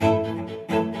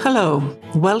Hello,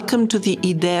 welcome to the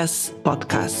IDEAS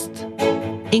podcast.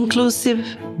 Inclusive,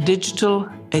 digital,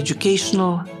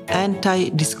 educational,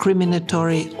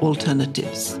 anti-discriminatory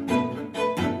alternatives.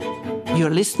 You're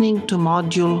listening to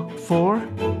Module 4,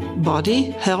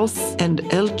 Body, Health and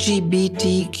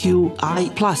LGBTQI+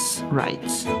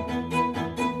 Rights.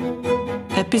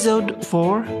 Episode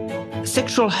 4,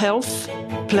 Sexual Health,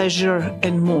 Pleasure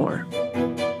and More.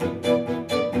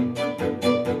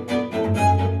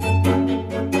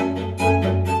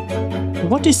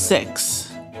 What is sex?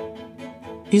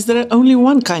 Is there only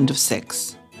one kind of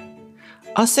sex?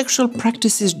 Are sexual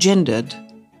practices gendered?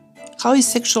 How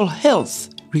is sexual health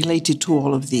related to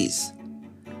all of these?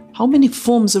 How many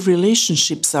forms of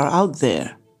relationships are out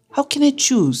there? How can I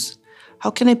choose?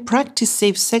 How can I practice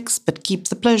safe sex but keep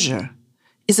the pleasure?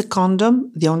 Is a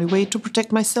condom the only way to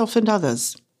protect myself and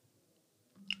others?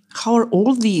 How are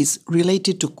all these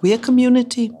related to queer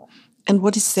community? And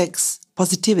what is sex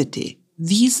positivity?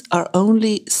 These are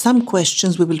only some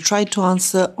questions we will try to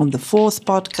answer on the fourth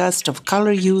podcast of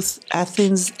Color Youth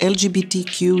Athens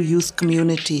LGBTQ youth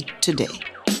community today.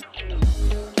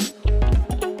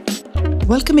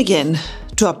 Welcome again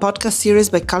to our podcast series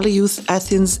by Color Youth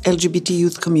Athens LGBT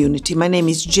youth community. My name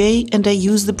is Jay and I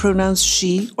use the pronouns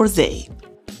she or they.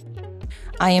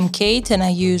 I am Kate and I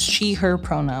use she, her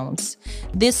pronouns.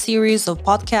 This series of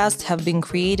podcasts have been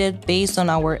created based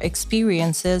on our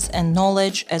experiences and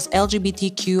knowledge as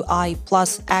LGBTQI+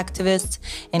 activists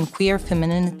and queer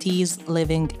femininities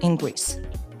living in Greece.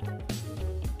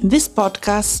 In this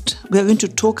podcast, we are going to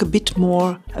talk a bit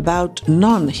more about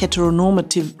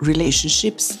non-heteronormative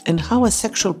relationships and how are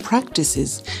sexual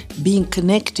practices being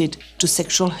connected to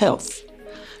sexual health.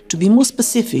 To be more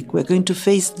specific, we're going to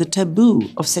face the taboo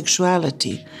of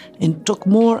sexuality and talk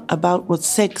more about what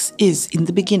sex is in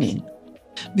the beginning.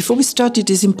 Before we start, it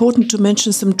is important to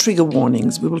mention some trigger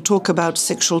warnings. We will talk about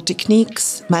sexual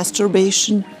techniques,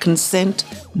 masturbation, consent,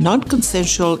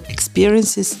 non-consensual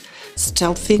experiences,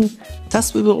 stealthing.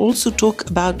 Thus, we will also talk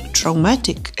about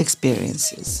traumatic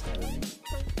experiences.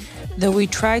 Though we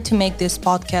try to make this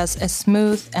podcast as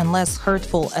smooth and less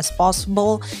hurtful as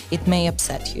possible, it may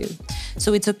upset you.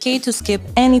 So it's okay to skip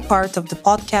any part of the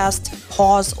podcast,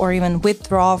 pause, or even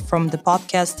withdraw from the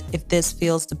podcast if this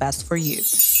feels the best for you.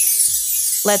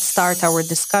 Let's start our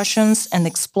discussions and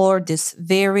explore this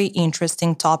very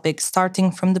interesting topic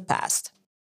starting from the past.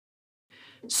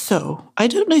 So, I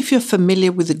don't know if you're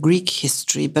familiar with the Greek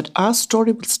history, but our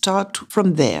story will start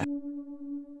from there.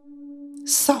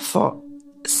 Sappho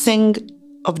sang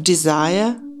of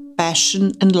desire,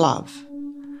 passion, and love.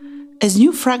 As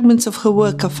new fragments of her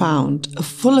work are found, a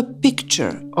fuller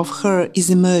picture of her is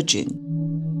emerging.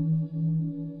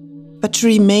 But she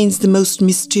remains the most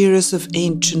mysterious of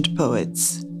ancient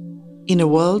poets. In a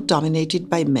world dominated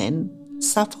by men,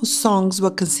 Sappho's songs were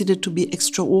considered to be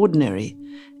extraordinary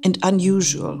and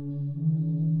unusual.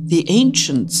 The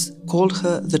ancients called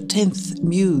her the 10th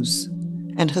Muse,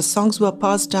 and her songs were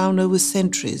passed down over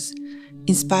centuries,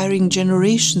 inspiring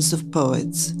generations of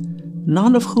poets,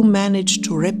 none of whom managed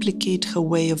to replicate her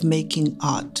way of making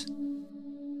art.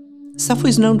 Sappho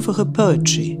is known for her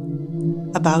poetry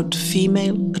about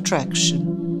female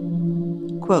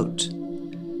attraction. Quote,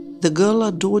 "The girl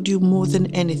adored you more than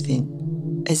anything,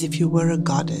 as if you were a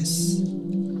goddess."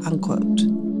 Unquote.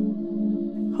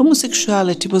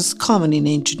 Homosexuality was common in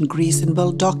ancient Greece and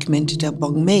well documented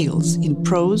among males in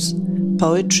prose,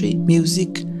 poetry,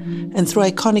 music, and through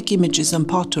iconic images and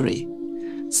pottery.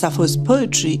 Sappho's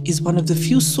poetry is one of the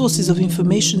few sources of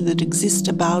information that exist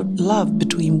about love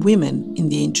between women in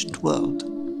the ancient world.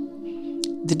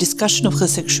 The discussion of her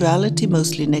sexuality,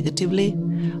 mostly negatively,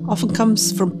 often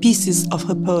comes from pieces of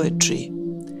her poetry.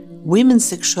 Women's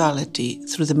sexuality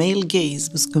through the male gaze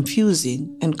was confusing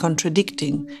and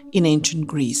contradicting in ancient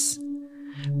Greece.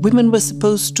 Women were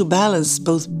supposed to balance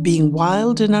both being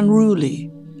wild and unruly.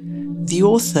 The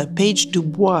author, Paige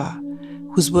Dubois,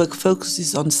 whose work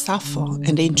focuses on Sappho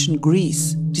and ancient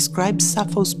Greece, describes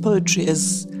Sappho's poetry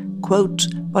as, quote,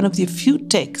 one of the few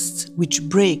texts which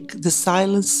break the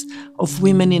silence of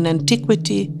women in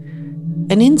antiquity,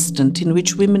 an instant in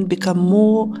which women become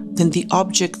more than the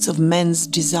objects of men's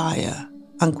desire,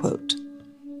 unquote.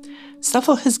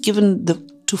 Sappho has given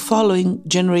to following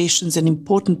generations an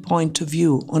important point of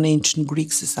view on ancient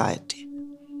Greek society,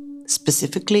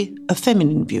 specifically a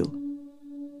feminine view.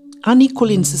 Unequal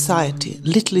in society,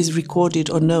 little is recorded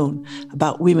or known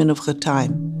about women of her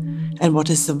time, and what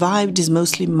has survived is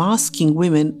mostly masking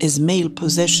women as male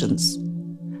possessions.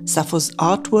 Sappho's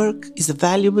artwork is a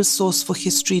valuable source for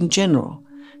history in general,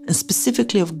 and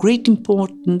specifically of great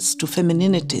importance to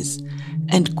femininities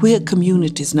and queer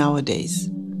communities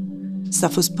nowadays.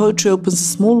 Sappho's poetry opens a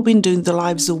small window in the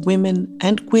lives of women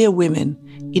and queer women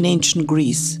in ancient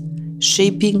Greece,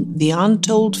 shaping the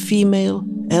untold female,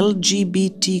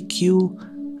 LGBTQ,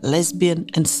 lesbian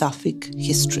and Sapphic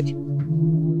history.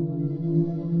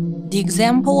 The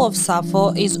example of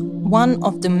Sappho is one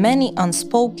of the many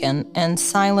unspoken and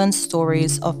silent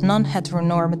stories of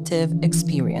non-heteronormative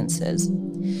experiences.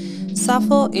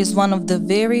 Sappho is one of the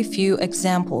very few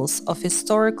examples of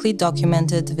historically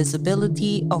documented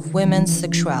visibility of women's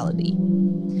sexuality.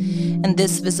 And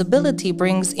this visibility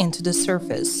brings into the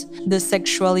surface the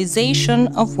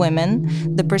sexualization of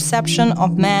women, the perception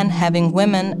of men having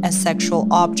women as sexual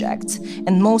objects,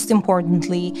 and most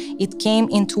importantly, it came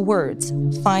into words.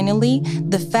 Finally,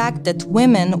 the fact that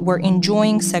women were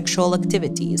enjoying sexual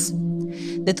activities,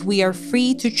 that we are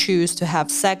free to choose to have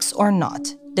sex or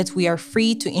not, that we are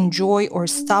free to enjoy or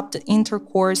stop the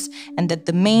intercourse, and that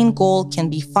the main goal can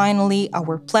be finally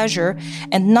our pleasure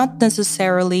and not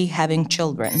necessarily having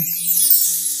children.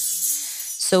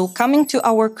 So coming to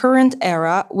our current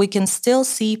era, we can still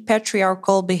see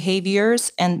patriarchal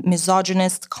behaviors and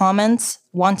misogynist comments,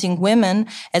 wanting women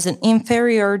as an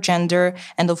inferior gender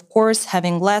and of course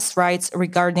having less rights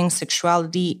regarding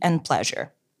sexuality and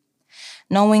pleasure.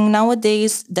 Knowing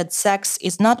nowadays that sex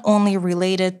is not only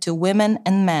related to women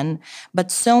and men, but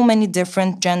so many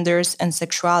different genders and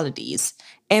sexualities,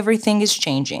 everything is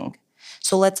changing.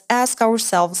 So let's ask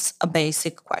ourselves a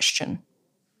basic question.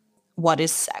 What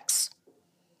is sex?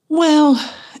 Well,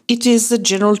 it is a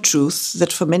general truth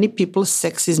that for many people,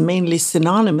 sex is mainly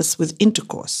synonymous with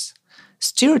intercourse.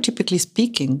 Stereotypically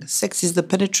speaking, sex is the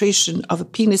penetration of a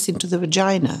penis into the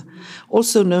vagina,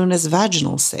 also known as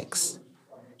vaginal sex.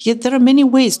 Yet there are many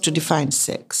ways to define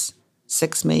sex.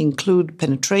 Sex may include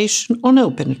penetration or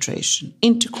no penetration,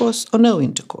 intercourse or no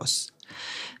intercourse.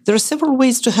 There are several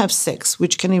ways to have sex,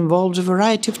 which can involve a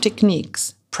variety of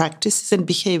techniques, practices and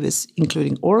behaviors,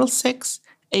 including oral sex,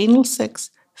 anal sex,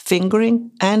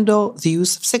 fingering, and/or the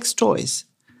use of sex toys.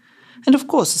 And of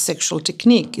course, a sexual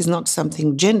technique is not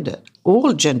something gendered.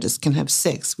 All genders can have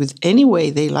sex with any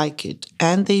way they like it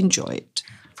and they enjoy it.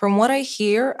 From what I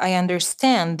hear, I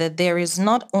understand that there is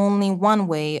not only one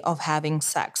way of having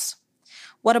sex.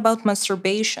 What about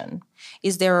masturbation?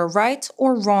 Is there a right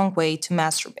or wrong way to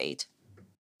masturbate?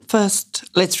 First,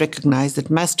 let's recognize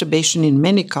that masturbation in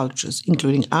many cultures,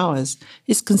 including ours,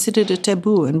 is considered a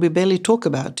taboo and we barely talk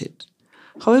about it.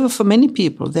 However, for many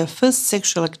people, their first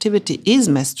sexual activity is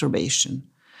masturbation.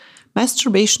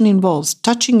 Masturbation involves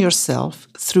touching yourself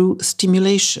through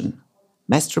stimulation.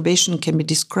 Masturbation can be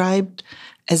described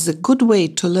as a good way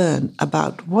to learn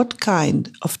about what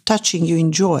kind of touching you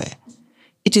enjoy.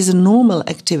 It is a normal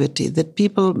activity that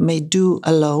people may do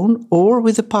alone or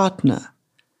with a partner.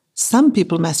 Some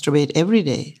people masturbate every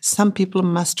day, some people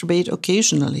masturbate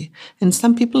occasionally, and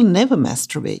some people never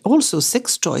masturbate. Also,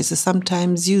 sex toys are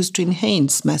sometimes used to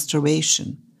enhance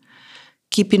masturbation.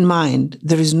 Keep in mind,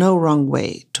 there is no wrong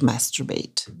way to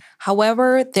masturbate.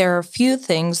 However, there are a few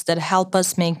things that help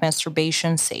us make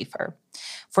masturbation safer.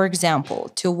 For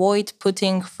example, to avoid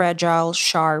putting fragile,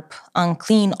 sharp,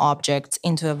 unclean objects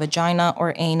into a vagina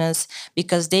or anus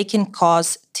because they can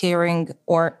cause tearing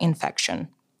or infection.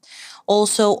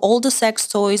 Also, all the sex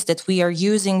toys that we are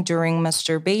using during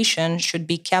masturbation should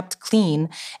be kept clean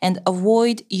and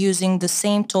avoid using the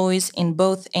same toys in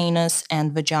both anus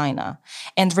and vagina.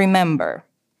 And remember,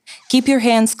 keep your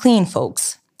hands clean,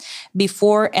 folks,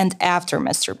 before and after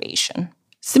masturbation.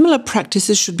 Similar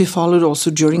practices should be followed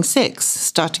also during sex.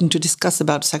 Starting to discuss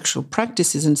about sexual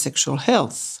practices and sexual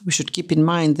health, we should keep in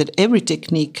mind that every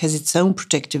technique has its own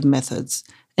protective methods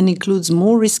and includes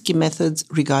more risky methods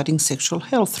regarding sexual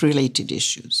health-related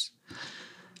issues.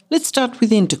 Let's start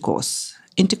with intercourse.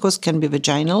 Intercourse can be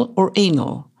vaginal or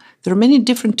anal. There are many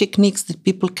different techniques that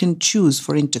people can choose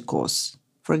for intercourse.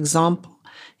 For example,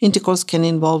 intercourse can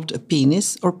involve a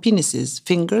penis or penises,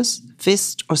 fingers,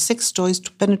 fists, or sex toys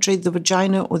to penetrate the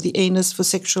vagina or the anus for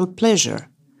sexual pleasure.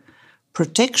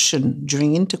 Protection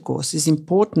during intercourse is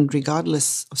important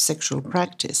regardless of sexual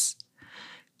practice.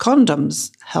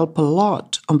 Condoms help a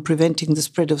lot on preventing the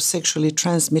spread of sexually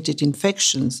transmitted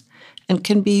infections and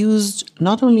can be used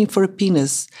not only for a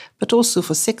penis, but also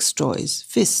for sex toys,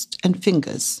 fists, and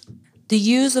fingers. The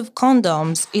use of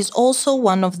condoms is also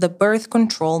one of the birth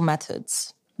control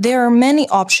methods. There are many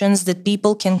options that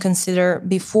people can consider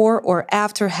before or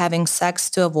after having sex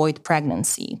to avoid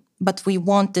pregnancy, but we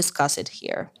won't discuss it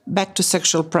here. Back to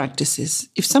sexual practices.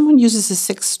 If someone uses a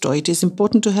sex toy, it is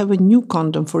important to have a new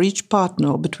condom for each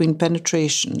partner or between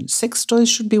penetration. Sex toys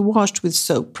should be washed with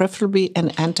soap, preferably an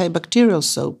antibacterial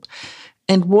soap,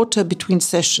 and water between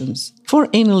sessions. For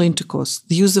anal intercourse,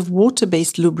 the use of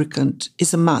water-based lubricant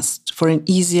is a must for an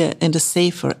easier and a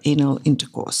safer anal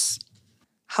intercourse.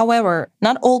 However,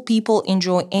 not all people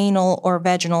enjoy anal or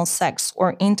vaginal sex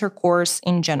or intercourse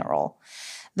in general.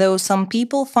 Though some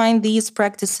people find these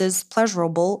practices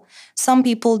pleasurable, some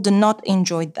people do not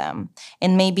enjoy them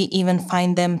and maybe even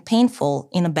find them painful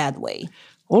in a bad way.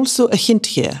 Also, a hint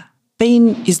here.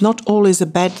 Pain is not always a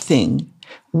bad thing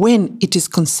when it is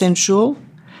consensual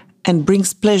and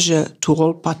brings pleasure to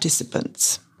all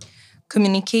participants.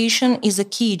 Communication is a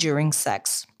key during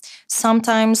sex.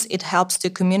 Sometimes it helps to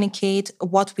communicate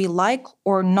what we like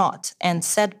or not and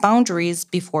set boundaries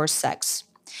before sex.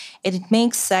 It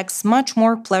makes sex much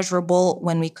more pleasurable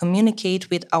when we communicate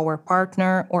with our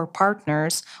partner or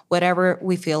partners whether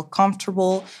we feel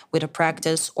comfortable with a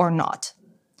practice or not.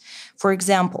 For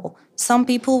example, some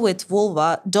people with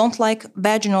vulva don't like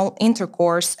vaginal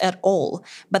intercourse at all,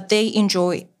 but they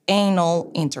enjoy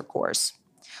anal intercourse.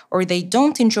 Or they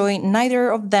don't enjoy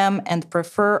neither of them and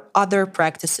prefer other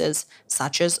practices,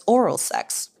 such as oral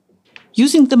sex.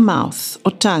 Using the mouth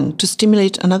or tongue to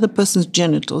stimulate another person's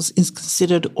genitals is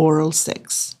considered oral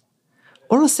sex.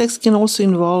 Oral sex can also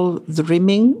involve the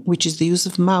rimming, which is the use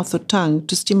of mouth or tongue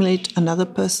to stimulate another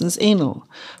person's anal.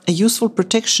 A useful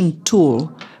protection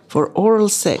tool for oral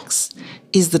sex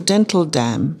is the dental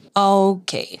dam.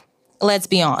 Okay, let's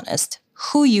be honest.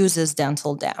 Who uses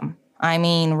dental dam? I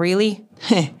mean, really?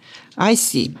 I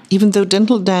see. Even though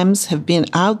dental dams have been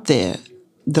out there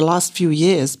the last few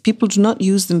years, people do not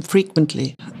use them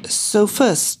frequently. So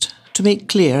first, to make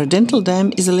clear, a dental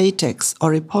dam is a latex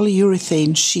or a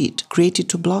polyurethane sheet created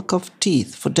to block off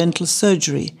teeth for dental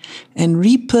surgery and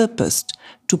repurposed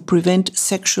to prevent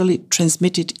sexually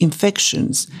transmitted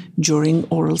infections during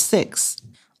oral sex.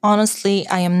 Honestly,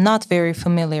 I am not very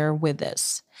familiar with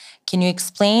this. Can you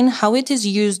explain how it is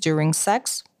used during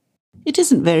sex? It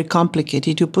isn't very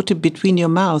complicated. You put it between your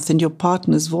mouth and your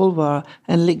partner's vulva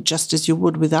and lick just as you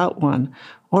would without one.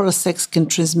 Oral sex can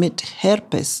transmit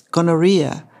herpes,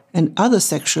 gonorrhea, and other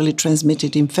sexually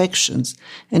transmitted infections,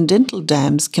 and dental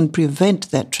dams can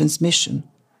prevent that transmission.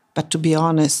 But to be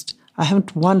honest, I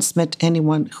haven't once met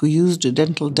anyone who used a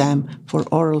dental dam for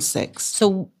oral sex.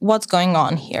 So what's going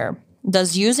on here?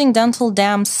 Does using dental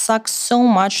dams suck so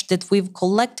much that we've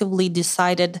collectively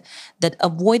decided that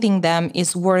avoiding them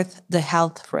is worth the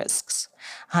health risks?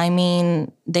 I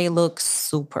mean, they look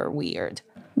super weird.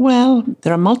 Well,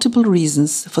 there are multiple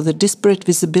reasons for the disparate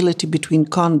visibility between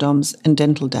condoms and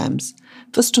dental dams.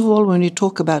 First of all, when we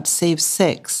talk about safe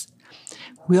sex,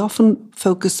 we often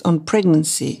focus on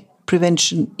pregnancy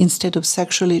prevention instead of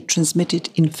sexually transmitted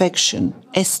infection,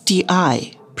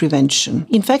 STI prevention.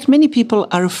 In fact, many people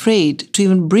are afraid to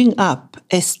even bring up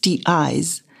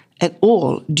STIs at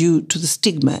all due to the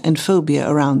stigma and phobia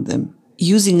around them.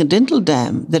 Using a dental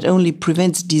dam that only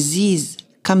prevents disease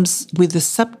comes with the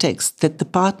subtext that the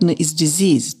partner is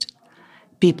diseased,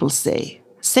 people say.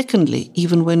 Secondly,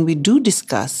 even when we do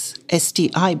discuss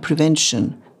STI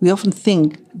prevention, we often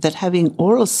think that having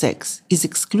oral sex is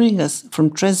excluding us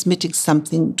from transmitting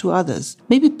something to others.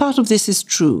 Maybe part of this is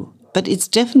true, but it's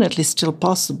definitely still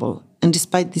possible. And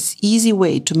despite this easy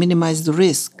way to minimize the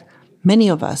risk, many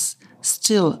of us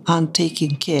still aren't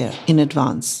taking care in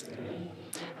advance.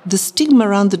 The stigma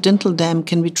around the dental dam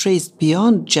can be traced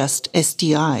beyond just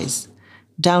STIs,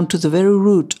 down to the very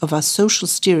root of our social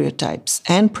stereotypes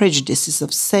and prejudices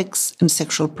of sex and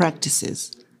sexual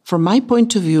practices. From my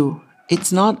point of view,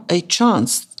 it's not a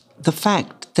chance the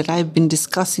fact that I've been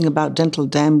discussing about dental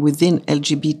dam within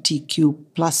LGBTQ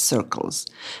plus circles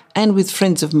and with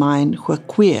friends of mine who are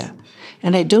queer,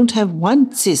 and I don't have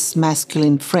one cis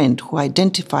masculine friend who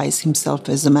identifies himself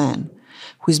as a man,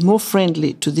 who is more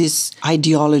friendly to this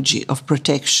ideology of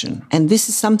protection. And this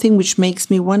is something which makes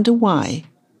me wonder why.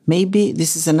 Maybe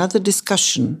this is another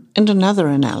discussion and another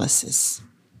analysis.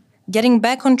 Getting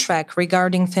back on track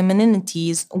regarding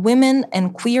femininities, women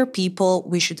and queer people,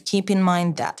 we should keep in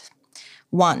mind that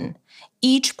 1.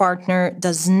 Each partner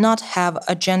does not have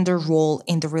a gender role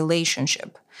in the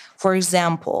relationship. For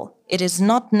example, it is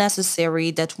not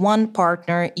necessary that one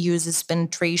partner uses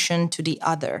penetration to the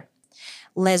other.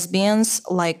 Lesbians,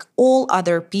 like all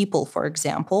other people, for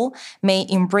example, may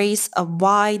embrace a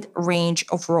wide range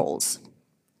of roles.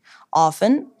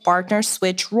 Often, partners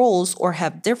switch roles or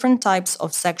have different types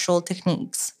of sexual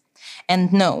techniques.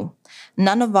 And no,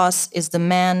 none of us is the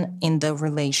man in the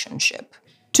relationship.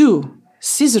 2.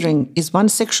 Scissoring is one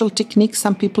sexual technique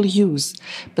some people use,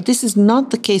 but this is not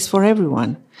the case for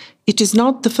everyone. It is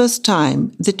not the first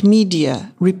time that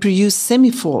media reproduce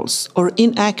semi-false or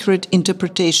inaccurate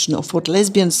interpretation of what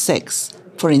lesbian sex,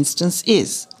 for instance,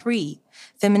 is. 3.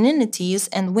 femininities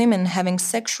and women having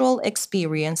sexual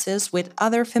experiences with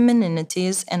other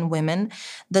femininities and women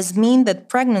does mean that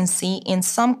pregnancy in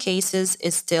some cases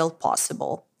is still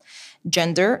possible.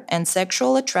 Gender and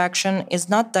sexual attraction is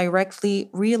not directly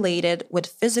related with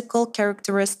physical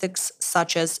characteristics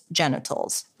such as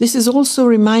genitals. This is also a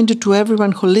reminder to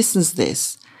everyone who listens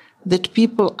this that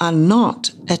people are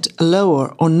not at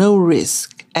lower or no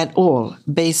risk at all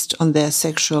based on their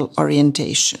sexual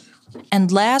orientation.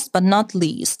 And last but not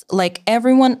least, like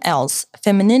everyone else,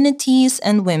 femininities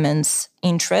and women's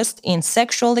interest in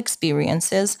sexual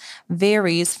experiences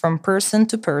varies from person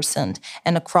to person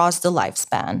and across the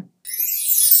lifespan.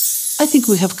 I think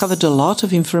we have covered a lot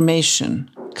of information.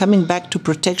 Coming back to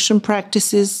protection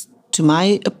practices, to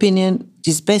my opinion, it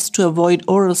is best to avoid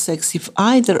oral sex if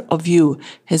either of you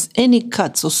has any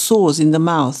cuts or sores in the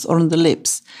mouth or on the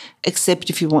lips, except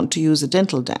if you want to use a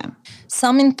dental dam.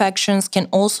 Some infections can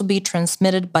also be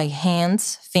transmitted by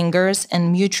hands, fingers,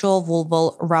 and mutual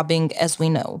vulval rubbing, as we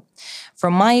know.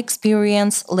 From my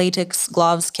experience, latex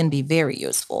gloves can be very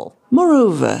useful.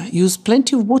 Moreover, use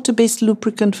plenty of water-based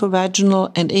lubricant for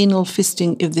vaginal and anal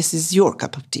fisting if this is your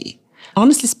cup of tea.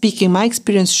 Honestly speaking, my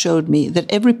experience showed me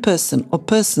that every person or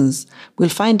persons will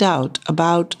find out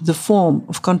about the form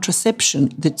of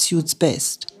contraception that suits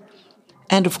best.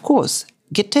 And of course,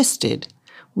 get tested.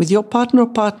 With your partner or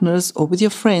partners or with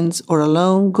your friends or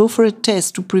alone, go for a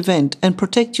test to prevent and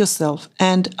protect yourself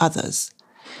and others.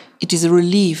 It is a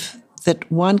relief that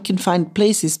one can find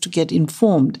places to get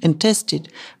informed and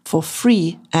tested for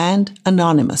free and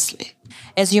anonymously.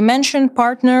 As you mentioned,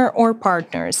 partner or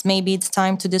partners, maybe it's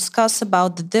time to discuss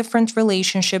about the different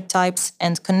relationship types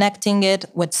and connecting it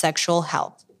with sexual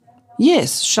health.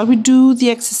 Yes, shall we do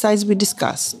the exercise we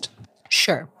discussed?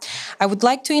 Sure. I would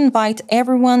like to invite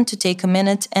everyone to take a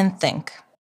minute and think.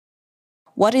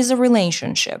 What is a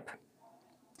relationship?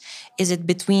 Is it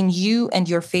between you and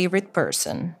your favorite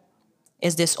person?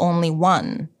 Is this only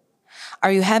one?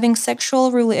 Are you having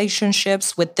sexual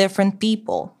relationships with different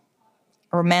people?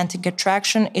 Romantic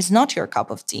attraction is not your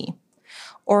cup of tea?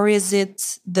 Or is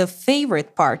it the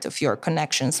favorite part of your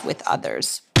connections with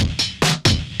others?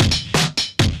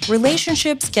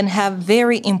 Relationships can have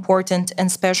very important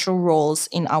and special roles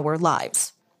in our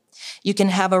lives. You can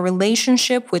have a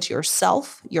relationship with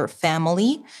yourself, your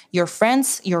family, your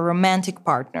friends, your romantic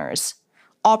partners.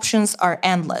 Options are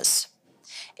endless.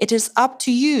 It is up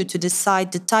to you to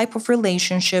decide the type of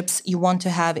relationships you want to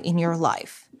have in your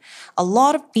life. A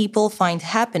lot of people find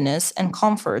happiness and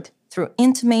comfort through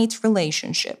intimate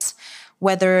relationships,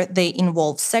 whether they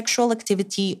involve sexual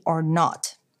activity or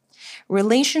not.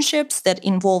 Relationships that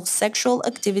involve sexual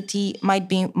activity might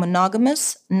be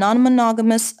monogamous,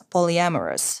 non-monogamous,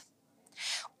 polyamorous.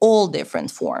 All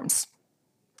different forms.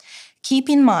 Keep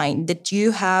in mind that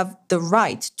you have the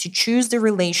right to choose the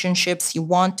relationships you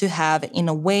want to have in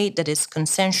a way that is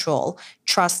consensual,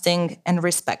 trusting, and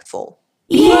respectful.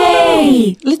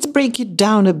 Yay! Let's break it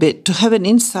down a bit to have an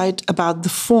insight about the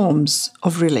forms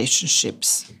of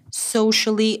relationships.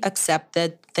 Socially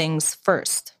accepted things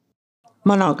first.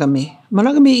 Monogamy.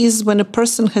 Monogamy is when a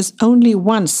person has only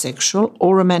one sexual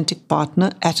or romantic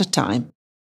partner at a time.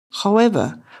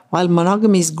 However, while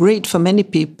monogamy is great for many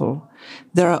people,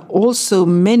 there are also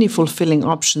many fulfilling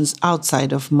options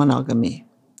outside of monogamy.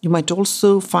 You might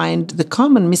also find the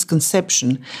common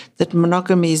misconception that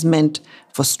monogamy is meant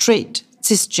for straight,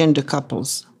 cisgender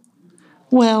couples.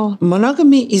 Well,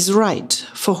 monogamy is right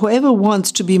for whoever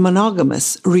wants to be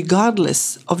monogamous,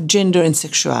 regardless of gender and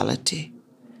sexuality.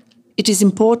 It is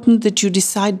important that you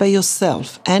decide by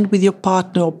yourself and with your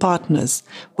partner or partners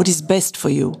what is best for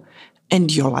you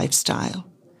and your lifestyle.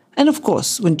 And of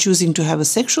course, when choosing to have a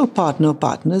sexual partner or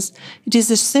partners, it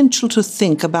is essential to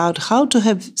think about how to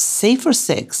have safer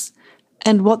sex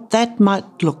and what that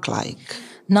might look like.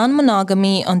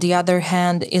 Non-monogamy, on the other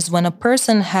hand, is when a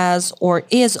person has or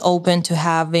is open to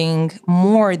having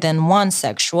more than one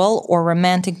sexual or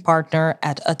romantic partner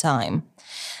at a time.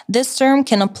 This term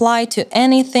can apply to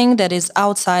anything that is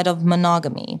outside of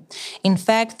monogamy. In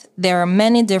fact, there are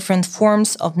many different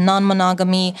forms of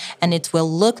non-monogamy, and it will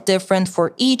look different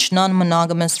for each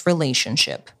non-monogamous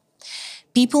relationship.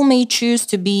 People may choose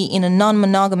to be in a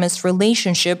non-monogamous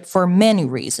relationship for many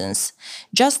reasons,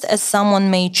 just as someone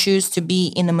may choose to be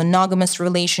in a monogamous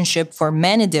relationship for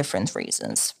many different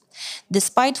reasons.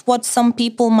 Despite what some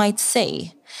people might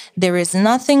say, there is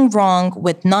nothing wrong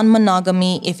with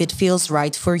non-monogamy if it feels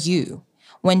right for you.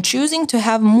 When choosing to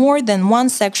have more than one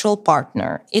sexual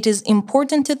partner, it is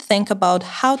important to think about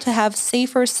how to have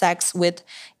safer sex with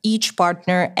each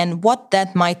partner and what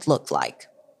that might look like.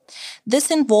 This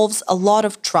involves a lot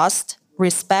of trust,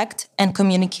 respect, and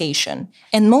communication.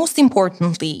 And most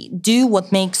importantly, do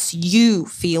what makes you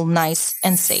feel nice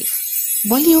and safe.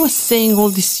 While you were saying all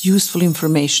this useful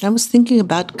information, I was thinking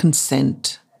about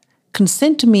consent.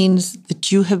 Consent means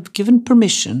that you have given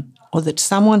permission, or that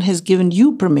someone has given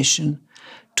you permission,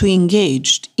 to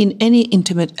engage in any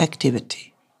intimate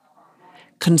activity.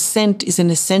 Consent is an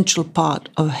essential part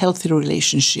of healthy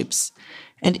relationships,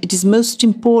 and it is most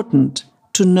important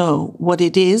to know what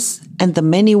it is and the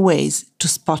many ways to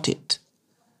spot it.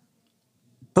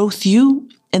 Both you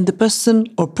and the person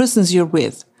or persons you're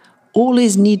with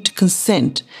always need to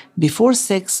consent before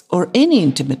sex or any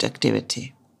intimate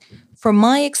activity. From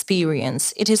my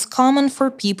experience, it is common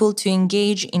for people to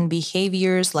engage in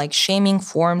behaviors like shaming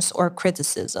forms or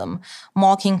criticism,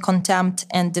 mocking contempt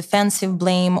and defensive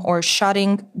blame, or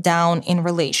shutting down in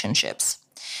relationships.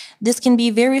 This can be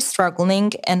very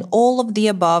struggling, and all of the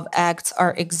above acts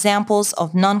are examples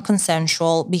of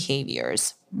non-consensual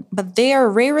behaviors. But they are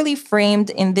rarely framed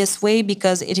in this way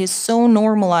because it is so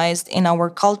normalized in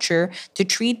our culture to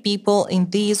treat people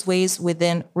in these ways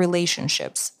within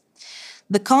relationships.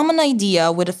 The common idea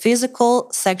with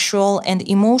physical, sexual, and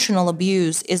emotional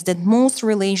abuse is that most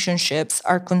relationships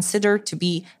are considered to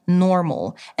be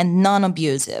normal and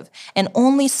non-abusive, and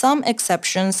only some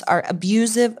exceptions are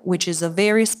abusive, which is a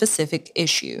very specific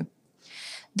issue.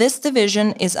 This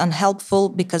division is unhelpful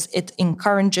because it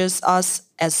encourages us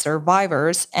as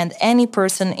survivors and any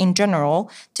person in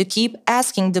general to keep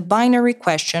asking the binary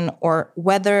question or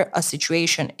whether a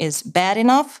situation is bad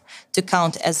enough to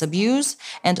count as abuse,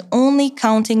 and only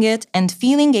counting it and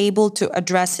feeling able to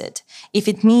address it if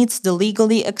it meets the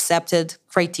legally accepted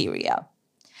criteria.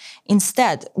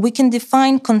 Instead, we can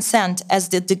define consent as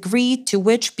the degree to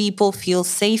which people feel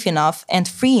safe enough and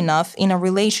free enough in a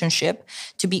relationship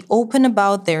to be open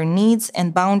about their needs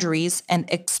and boundaries and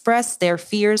express their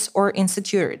fears or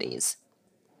insecurities.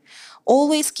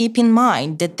 Always keep in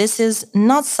mind that this is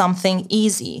not something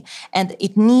easy, and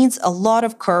it needs a lot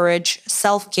of courage,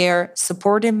 self-care,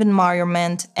 supportive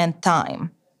environment, and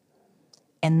time.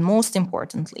 And most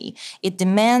importantly, it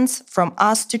demands from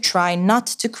us to try not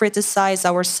to criticize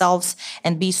ourselves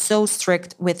and be so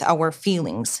strict with our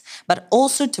feelings, but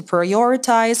also to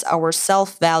prioritize our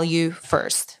self-value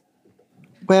first.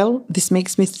 Well, this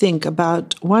makes me think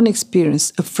about one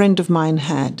experience a friend of mine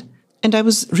had. And I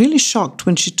was really shocked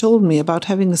when she told me about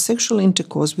having a sexual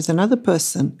intercourse with another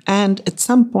person, and at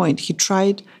some point he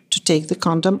tried to take the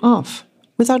condom off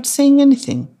without saying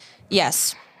anything.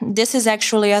 Yes, this is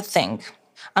actually a thing.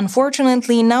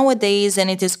 Unfortunately, nowadays, and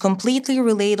it is completely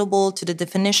relatable to the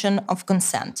definition of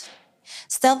consent.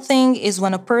 Stealthing is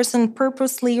when a person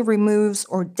purposely removes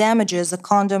or damages a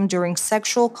condom during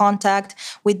sexual contact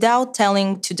without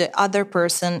telling to the other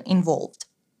person involved.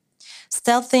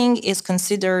 Stealthing is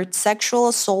considered sexual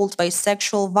assault by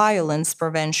sexual violence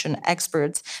prevention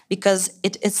experts because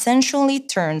it essentially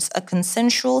turns a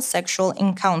consensual sexual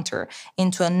encounter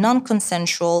into a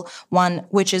non-consensual one,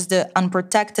 which is the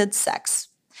unprotected sex.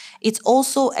 It's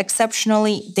also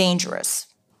exceptionally dangerous.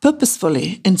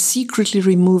 Purposefully and secretly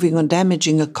removing or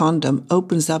damaging a condom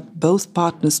opens up both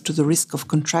partners to the risk of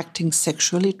contracting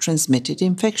sexually transmitted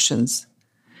infections.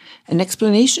 An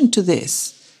explanation to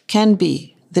this can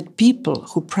be that people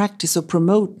who practice or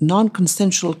promote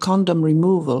non-consensual condom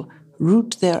removal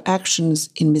root their actions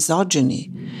in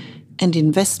misogyny and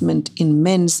investment in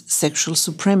men's sexual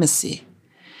supremacy.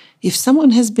 If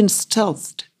someone has been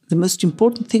stealthed, the most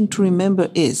important thing to remember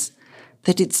is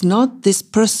that it's not this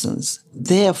person's,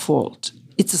 their fault.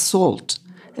 It's assault,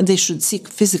 and they should seek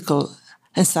physical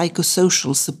and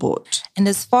psychosocial support. And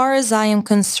as far as I am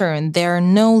concerned, there are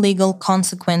no legal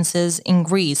consequences in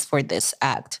Greece for this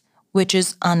act, which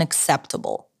is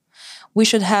unacceptable. We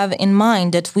should have in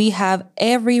mind that we have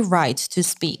every right to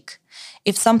speak.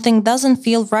 If something doesn't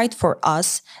feel right for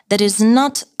us, that is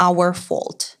not our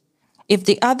fault. If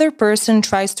the other person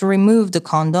tries to remove the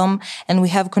condom and we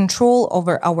have control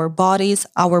over our bodies,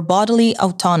 our bodily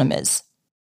autonomies.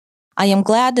 I am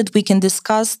glad that we can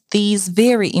discuss these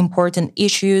very important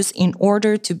issues in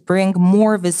order to bring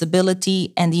more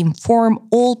visibility and inform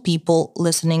all people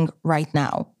listening right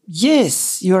now.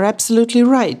 Yes, you're absolutely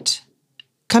right.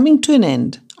 Coming to an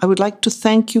end, I would like to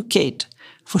thank you, Kate,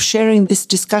 for sharing this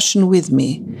discussion with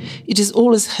me. It is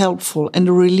always helpful and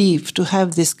a relief to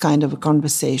have this kind of a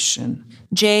conversation.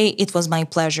 Jay, it was my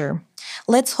pleasure.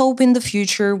 Let's hope in the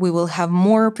future we will have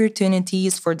more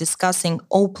opportunities for discussing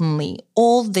openly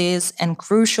all these and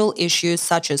crucial issues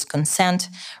such as consent,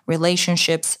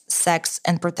 relationships, sex,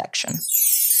 and protection.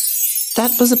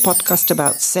 That was a podcast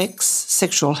about sex,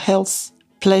 sexual health,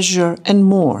 pleasure, and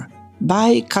more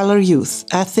by Color Youth,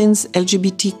 Athens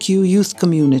LGBTQ youth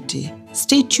community.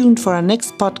 Stay tuned for our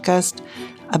next podcast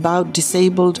about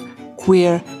disabled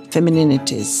queer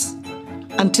femininities.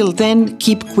 Until then,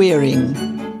 keep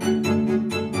queering.